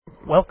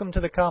Welcome to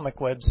the Comic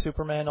Web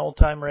Superman Old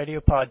Time Radio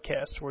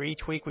Podcast, where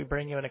each week we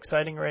bring you an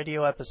exciting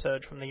radio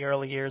episode from the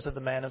early years of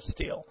the Man of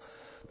Steel.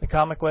 The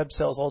Comic Web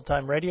sells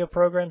old-time radio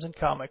programs and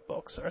comic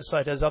books. Our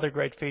site has other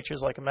great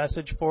features like a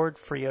message board,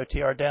 free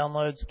OTR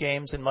downloads,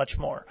 games, and much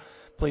more.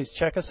 Please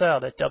check us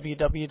out at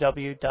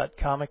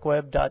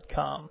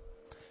www.comicweb.com.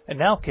 And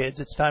now, kids,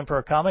 it's time for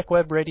our Comic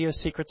Web Radio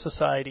Secret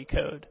Society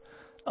code.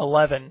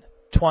 11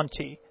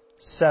 20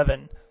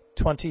 7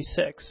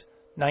 26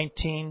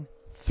 19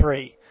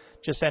 3.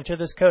 Just enter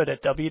this code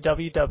at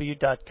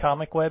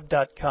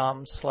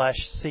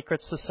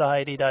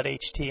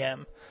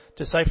www.comicweb.com/secretsociety.htm.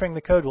 Deciphering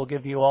the code will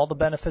give you all the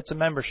benefits of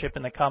membership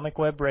in the Comic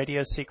Web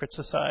Radio Secret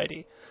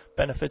Society.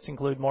 Benefits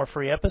include more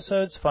free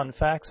episodes, fun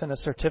facts, and a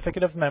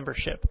certificate of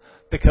membership.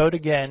 The code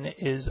again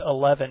is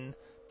 11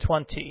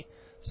 20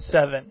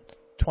 7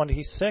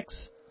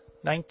 26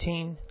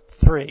 19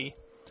 3.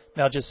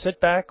 Now just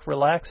sit back,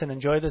 relax, and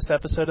enjoy this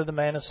episode of The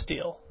Man of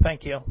Steel.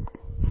 Thank you.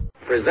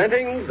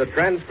 Presenting the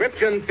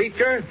transcription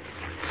feature,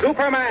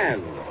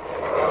 Superman.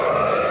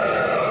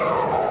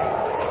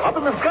 Up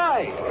in the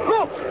sky.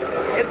 Look!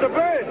 It's a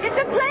bird. It's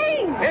a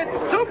plane.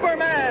 It's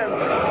Superman.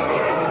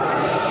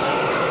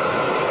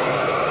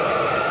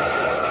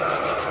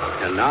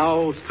 And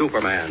now,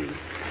 Superman,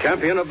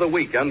 champion of the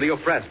weak and the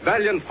oppressed,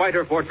 valiant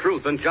fighter for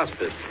truth and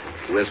justice,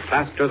 who is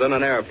faster than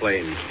an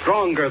airplane,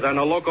 stronger than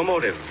a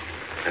locomotive,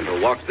 and who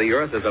walks the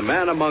earth as a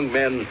man among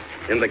men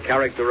in the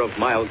character of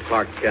Miles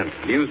Clark Kent,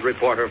 news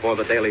reporter for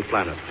the Daily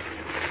Planet.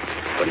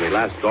 When we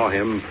last saw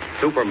him,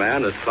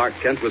 Superman, as Clark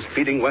Kent was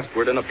speeding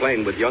westward in a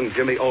plane with young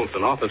Jimmy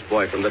Olsen, office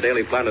boy from the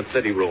Daily Planet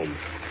city room,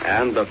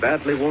 and the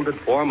badly wounded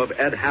form of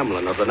Ed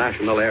Hamlin of the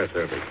National Air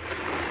Service.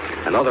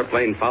 Another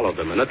plane followed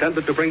them and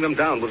attempted to bring them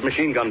down with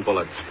machine gun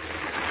bullets.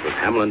 With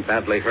Hamlin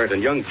badly hurt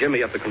and young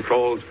Jimmy at the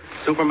controls,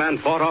 Superman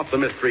fought off the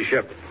mystery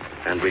ship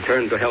and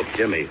returned to help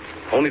Jimmy,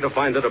 only to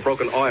find that a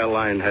broken oil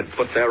line had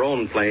put their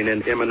own plane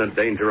in imminent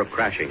danger of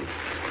crashing.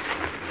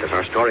 As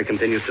our story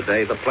continues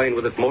today, the plane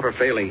with its motor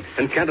failing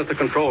and Kent at the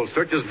controls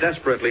searches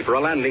desperately for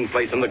a landing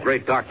place in the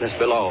great darkness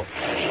below.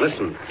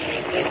 Listen.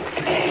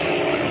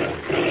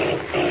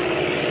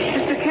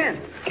 Mr. Kent,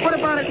 what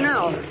about it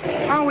now?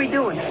 How are we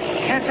doing?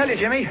 Can't tell you,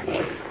 Jimmy.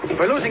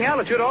 We're losing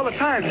altitude all the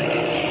time.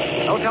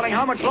 No telling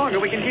how much longer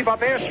we can keep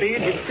up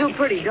airspeed. It's still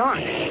pretty dark.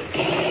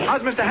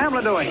 How's Mr.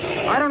 Hamlin doing?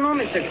 I don't know,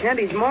 Mr. Kent.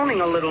 He's moaning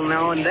a little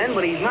now and then,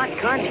 but he's not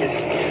conscious.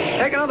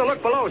 Take another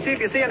look below. See if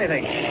you see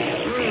anything.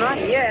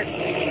 Not yet.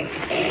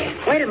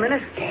 Wait a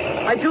minute.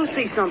 I do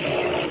see something.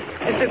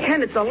 Mr.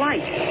 Kent, it's a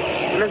light.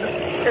 And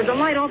there's a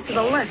light off to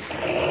the left.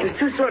 There's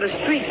two sort of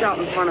streaks out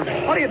in front of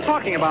it. What are you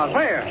talking about?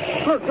 Where?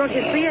 Look, don't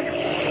you see it?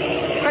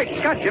 Great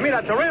Scott, Jimmy,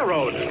 that's a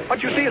railroad.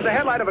 What you see is the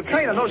headlight of a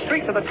train, and those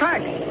streaks are the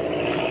tracks.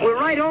 We're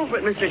right over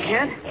it, Mr.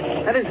 Kent.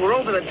 That is, we're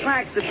over the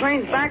tracks. The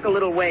train's back a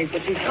little ways,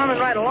 but she's coming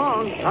right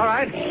along. All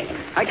right.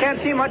 I can't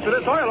see much with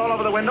this oil all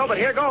over the window, but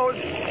here goes.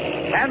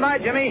 Stand by,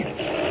 Jimmy.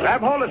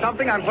 Grab hold of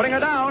something. I'm putting her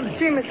down.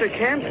 Gee, Mr.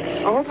 Kent,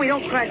 I hope we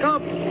don't crack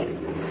up.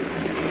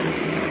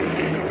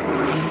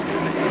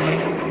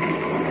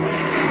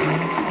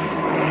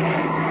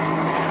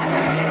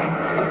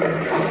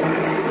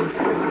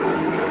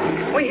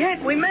 We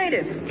hit. We made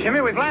it.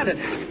 Jimmy, we've landed.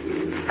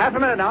 Half a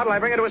minute now till I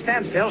bring her to a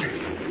standstill.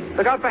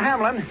 Look out for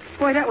Hamlin.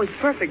 Boy, that was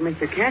perfect,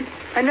 Mr. Kent.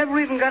 I never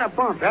even got a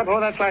bump. Grab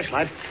hold of that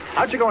flashlight.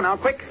 Out you go now,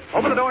 quick.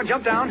 Open the door and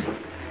jump down.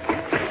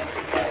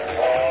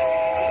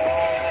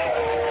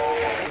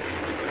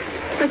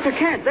 Mr.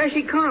 Kent, there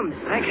she comes.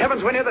 Thank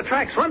heavens we're near the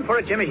tracks. Run for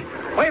it, Jimmy.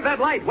 Wave that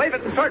light. Wave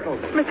it in circles.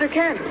 Mr.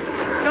 Kent,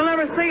 they'll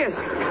never see us.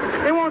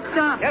 They won't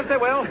stop. Yes, they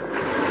will.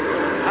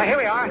 Now, here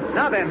we are.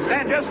 Now then,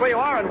 stand just where you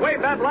are and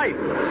wave that light.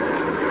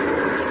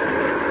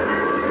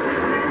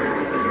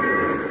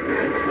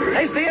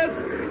 They see us.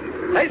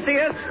 They see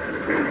us.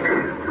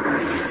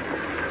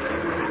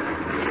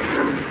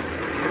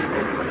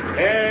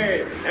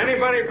 Hey,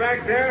 anybody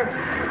back there?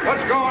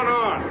 What's going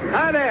on?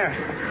 Hi there.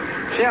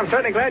 Gee, I'm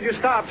certainly glad you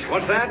stopped.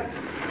 What's that?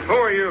 Who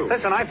are you?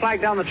 Listen, I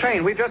flagged down the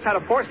train. We've just had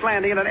a forced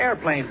landing in an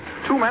airplane.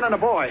 2 men and a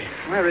boy.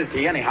 Where is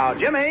he, anyhow?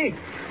 Jimmy!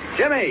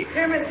 Jimmy!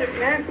 Here, Mr.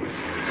 Kent.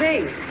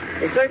 Gee,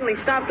 they certainly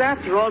stopped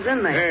after all,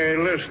 didn't they? Hey,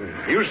 listen.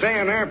 You say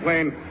an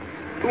airplane.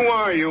 Who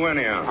are you,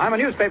 anyhow? I'm a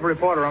newspaper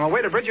reporter on my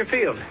way to Bridger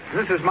Field.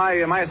 This is my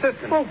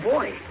assistant. Oh,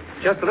 boy.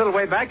 Just a little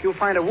way back, you'll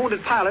find a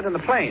wounded pilot in the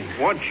plane.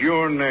 What's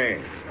your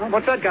name? Well,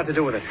 what's that got to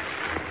do with it?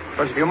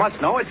 Because if you must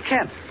know, it's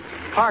Kent.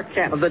 Clark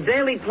Kent. Of the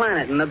Daily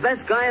Planet and the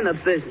best guy in the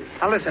business.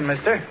 Now, listen,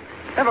 mister.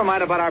 Never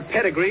mind about our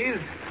pedigrees.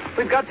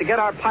 We've got to get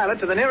our pilot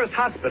to the nearest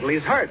hospital.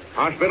 He's hurt.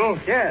 Hospital?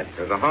 Yes.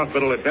 There's a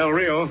hospital at Del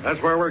Rio. That's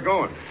where we're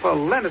going. Well,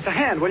 lend us a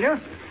hand, will you?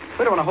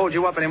 We don't want to hold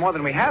you up any more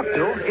than we have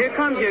to. Here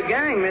comes your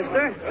gang,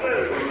 mister.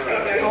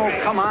 Oh,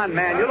 come on,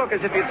 man. You look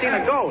as if you'd seen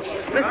a ghost.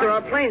 Mister,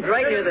 our plane's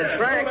right near the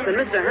tracks, and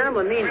Mr.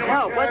 Hamlin needs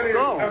help. Let's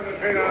go.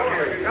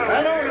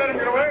 I don't let him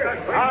get away.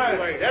 All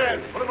right,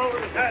 Dad. Put him over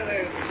the side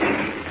there.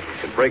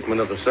 The brakeman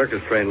of the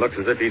circus train looks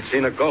as if he'd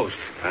seen a ghost,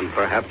 and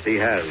perhaps he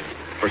has.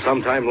 For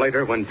some time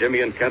later, when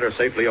Jimmy and Kent are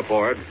safely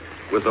aboard,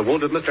 with the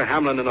wounded Mr.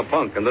 Hamlin in a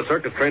bunk and the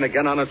circus train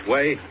again on its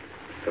way,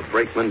 the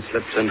brakeman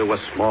slips into a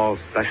small,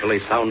 specially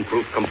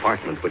soundproof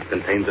compartment which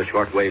contains a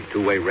shortwave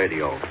two-way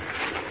radio.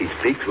 He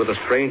speaks with a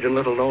strange and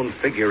little-known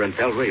figure in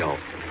Del Rio,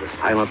 the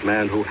silent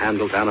man who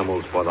handles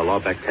animals for the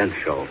Lawbeck Tent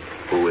Show,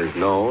 who is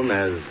known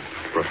as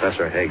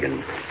Professor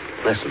Hagen.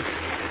 Listen.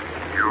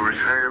 You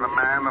say the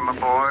man and the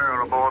boy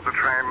are aboard the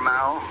train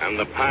now? And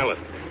the pilot.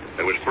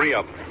 There was 3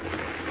 of them.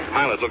 The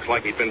pilot looks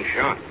like he'd been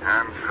shot.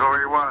 And so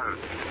he was.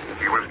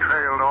 He was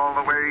trailed all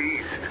the way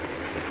east.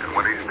 And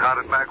when he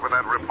started back with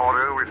that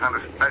reporter, we sent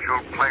a special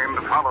plane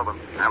to follow them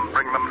and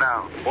bring them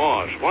down.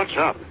 Boss, what's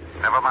up?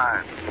 Never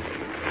mind.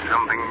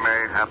 Something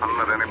may happen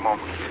at any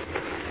moment.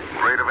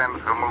 Great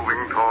events are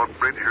moving toward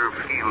Bridger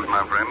Field,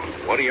 my friend.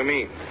 What do you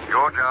mean?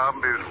 Your job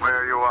is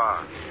where you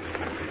are.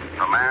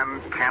 The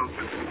man Kent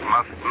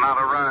must not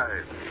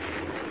arrive.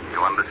 You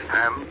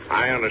understand?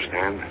 I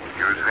understand.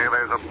 You say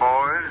there's a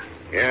boy?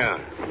 Yeah.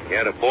 He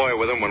had a boy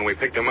with him when we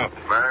picked him up.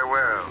 Very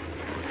well.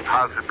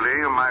 Possibly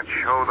you might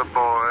show the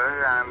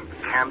boy and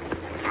Kent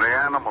the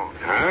animals.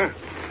 Huh?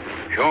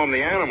 Show him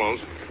the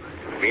animals?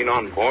 You mean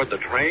on board the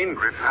train?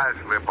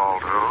 Precisely,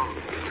 Balto.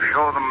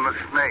 Show them the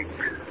snake.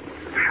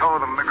 Show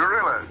them the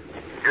gorilla.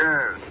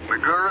 Yes, the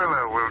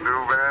gorilla will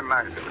do very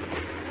nicely.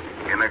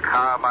 In a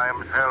car by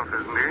himself,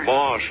 isn't he?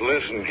 Boss,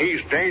 listen.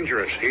 He's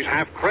dangerous. He's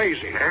half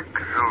crazy.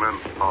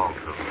 Excellent,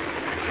 Balto.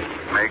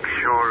 Make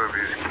sure of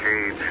his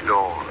cage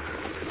door.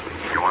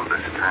 You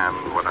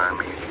understand what I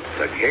mean?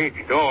 The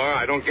cage door?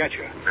 I don't get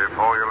you.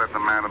 Before you let the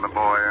man and the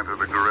boy enter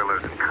the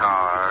gorilla's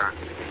car,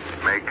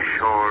 make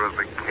sure of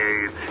the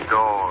cage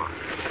door.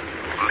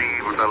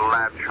 Leave the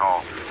latch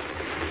off.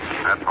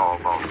 That's all,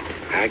 Balto.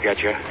 I get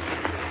you.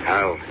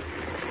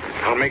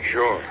 I'll make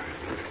sure.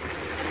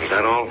 Is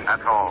that all?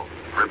 That's all.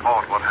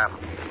 Report what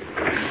happened.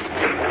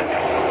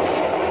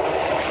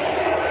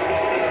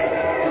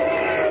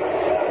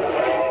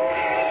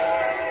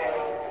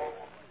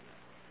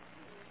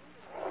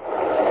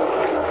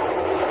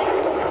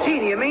 Gee,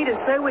 do you mean to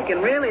say we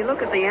can really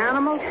look at the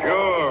animals?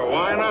 Sure,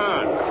 why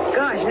not?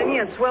 Gosh, isn't he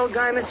a swell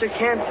guy, Mr.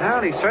 Kent?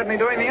 Well, he's certainly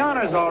doing the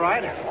honors all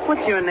right.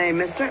 What's your name,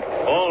 mister?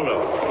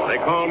 Baldo. They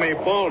call me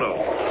Baldo.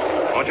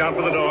 Watch out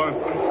for the door.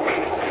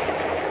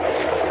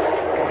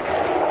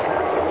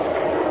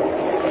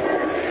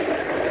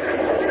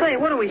 Say,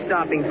 what are we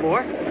stopping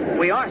for?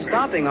 We are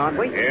stopping, aren't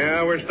we?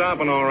 Yeah, we're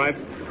stopping all right.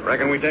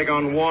 Reckon we take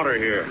on water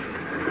here.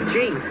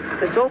 Gee,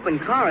 this open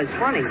car is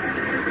funny.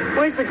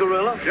 Where's the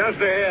gorilla? Just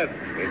ahead.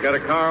 He's got a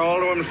car all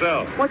to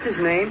himself. What's his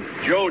name?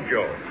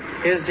 Jojo.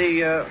 Is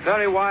he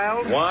very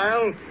wild?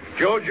 Wild?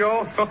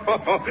 Jojo?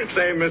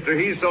 Say, mister,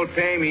 he's so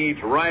tame he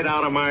eats right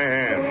out of my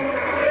hand.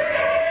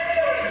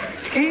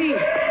 Gee,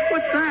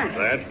 what's that?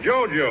 That's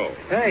Jojo.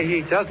 Hey,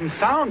 he doesn't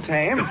sound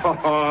tame.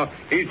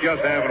 He's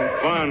just having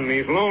fun.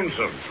 He's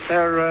lonesome.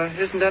 There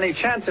isn't any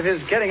chance of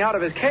his getting out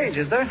of his cage,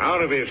 is there?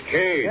 Out of his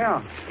cage?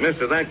 Yeah.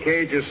 Mister, that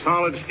cage is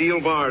solid steel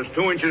bars,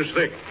 2 inches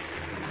thick.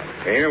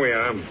 Here we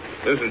are.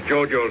 This is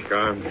Jojo's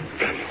car.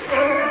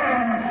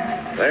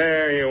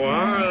 There you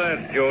are.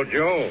 That's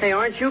Jojo. Hey,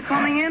 aren't you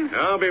coming in?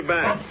 I'll be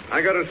back.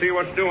 I got to see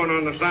what's doing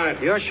on the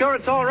side. You're sure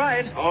it's all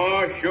right?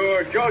 Oh,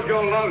 sure.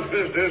 Jojo loves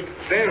business.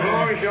 Stay as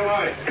long as you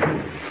like.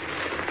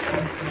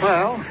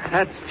 Well,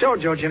 that's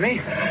Jojo,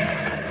 Jimmy.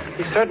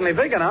 He's certainly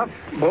big enough.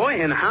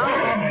 Boy, and how?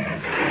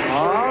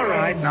 All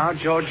right, now,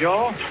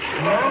 Jojo.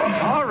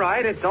 All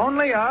right, it's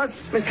only us.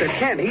 Mr.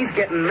 Kent, he's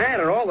getting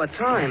madder all the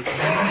time.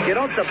 You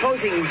don't suppose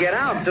he can get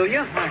out, do you?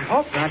 I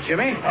hope not,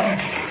 Jimmy.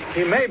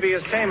 He may be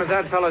as tame as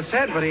that fellow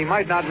said, but he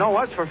might not know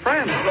us for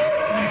friends.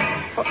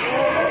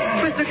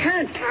 Mr.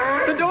 Kent,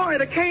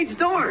 the cage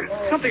door.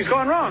 Something's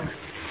gone wrong.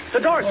 The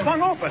door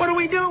swung open. What do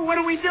we do? What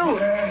do we do?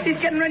 He's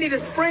getting ready to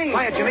spring.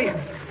 Quiet, Jimmy.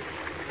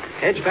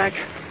 Edge back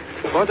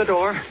toward the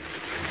door.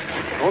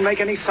 Don't make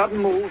any sudden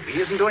move. He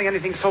isn't doing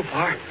anything so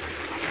far.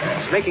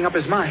 He's making up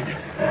his mind.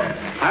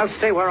 I'll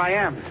stay where I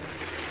am.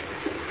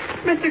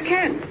 Mr.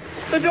 Kent,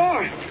 the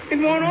door. It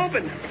won't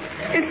open.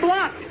 It's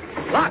locked.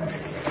 Locked.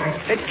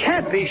 It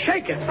can't be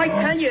shaken. I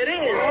tell you, it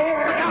is.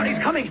 Look out, he's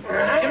coming.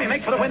 Jimmy,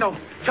 make for the window.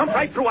 Jump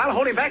right through. I'll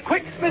hold him back.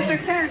 Quick. Mr.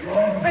 Kent.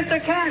 Mr.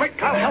 Kent.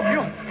 Quick, I'll help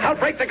you. I'll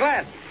break the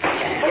glass.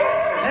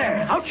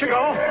 There, out you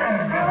go.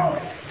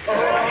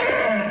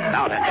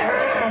 Now then,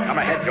 come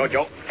ahead,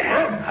 Jojo.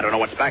 I don't know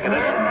what's back of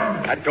this.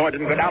 That door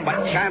didn't go down by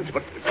chance,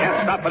 but we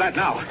can't stop for that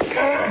now.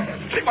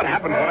 See what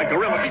happens when a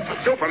gorilla meets a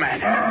Superman.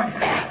 Come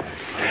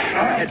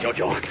ahead,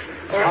 Jojo.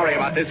 Sorry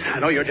about this. I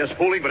know you're just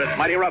fooling, but it's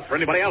mighty rough for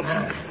anybody else.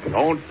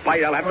 Don't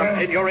bite. I'll have to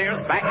pin your ears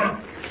back.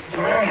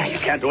 You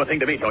can't do a thing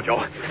to me,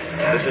 Jojo.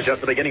 This is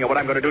just the beginning of what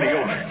I'm going to do to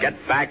you. Get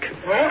back.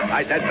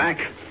 I said back.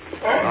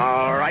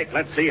 All right,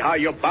 let's see how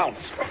you bounce.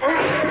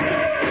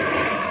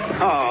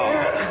 Oh,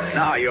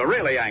 now you're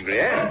really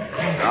angry,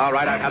 eh? All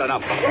right, I've had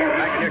enough.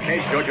 Back in your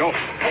cage, Jojo.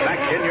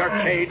 Back in your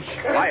cage.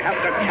 I have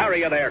to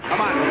carry you there.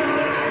 Come on.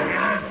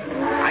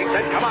 I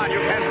said, come on. You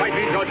can't fight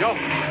me, Jojo.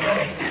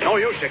 No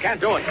use. You can't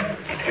do it.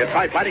 If you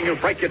try fighting, you'll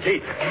break your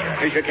teeth.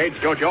 Here's your cage,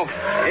 Jojo.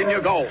 In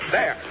you go.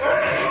 There.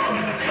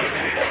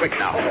 Quick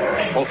now.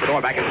 Bolt the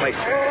door back in place.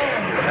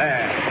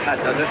 There. That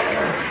does it.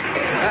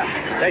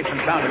 Safe and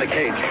sound in the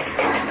cage.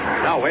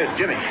 Now, where's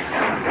Jimmy?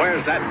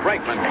 Where's that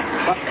brakeman?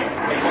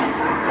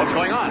 What's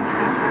going on?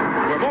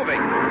 We're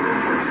moving.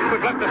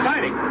 We've left the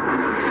siding.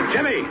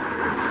 Jimmy!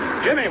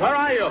 Jimmy, where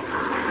are you?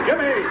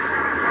 Jimmy!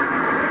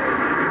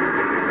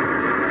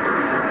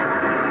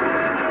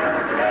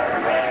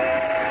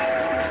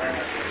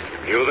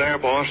 You there,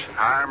 boss?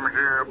 I'm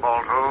here,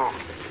 Balto.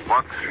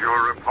 What's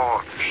your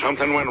report?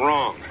 Something went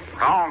wrong.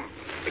 Wrong?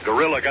 The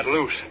gorilla got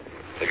loose.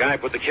 The guy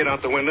put the kid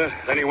out the window,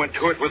 then he went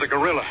to it with the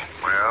gorilla.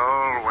 Well?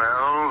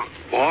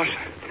 Boss,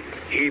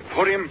 he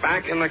put him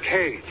back in the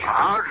cage.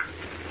 What?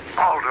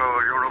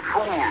 Balto, you're a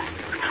fool.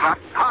 It's not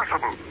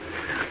possible.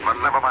 But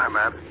never mind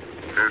that.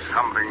 There's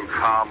something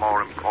far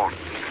more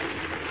important.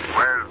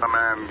 Where's the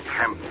man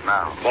Kent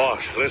now?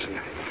 Boss, listen.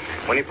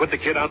 When he put the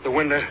kid out the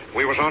window,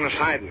 we was on a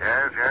siding.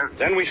 Yes.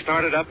 Then we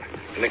started up,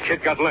 and the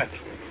kid got left.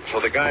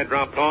 So the guy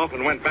dropped off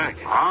and went back.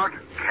 What?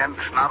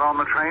 Kent's not on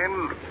the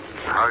train?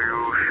 Are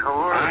you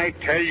sure? I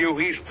tell you,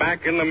 he's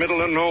back in the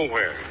middle of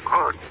nowhere.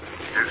 Good.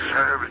 It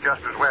serves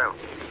just as well.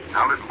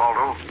 Now listen,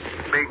 Balto.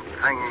 Big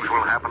things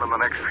will happen in the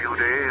next few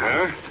days.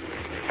 Huh?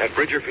 At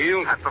Bridger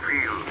Field? At the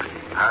field.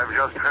 I've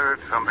just heard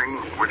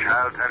something, which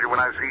I'll tell you when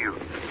I see you.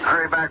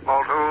 Hurry back,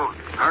 Balto.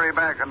 Hurry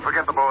back and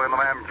forget the boy and the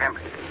man Kent.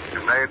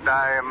 If they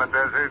die in the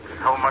desert,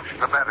 so much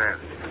the better.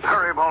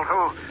 Hurry,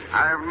 Balto.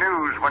 I have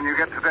news when you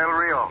get to Del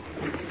Rio.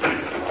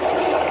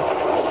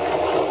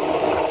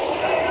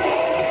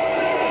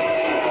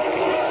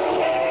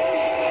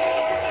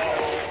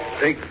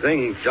 Big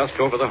things just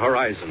over the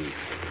horizon.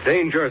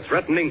 Danger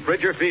threatening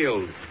Bridger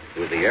Field,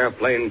 with the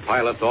airplane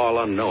pilots all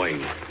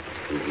unknowing.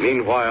 And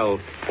meanwhile,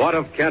 what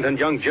of Kent and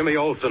young Jimmy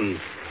Olsen,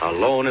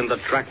 alone in the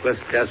trackless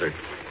desert?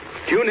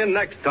 Tune in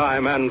next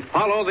time and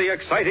follow the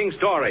exciting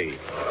story.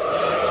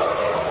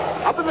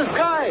 Up in the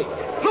sky.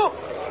 Look!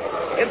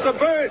 It's a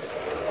bird.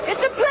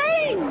 It's a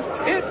plane!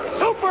 It's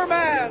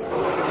Superman!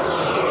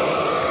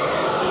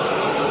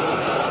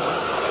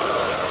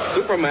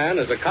 Superman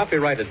is a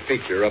copyrighted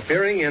feature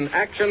appearing in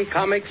Action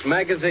Comics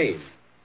magazine.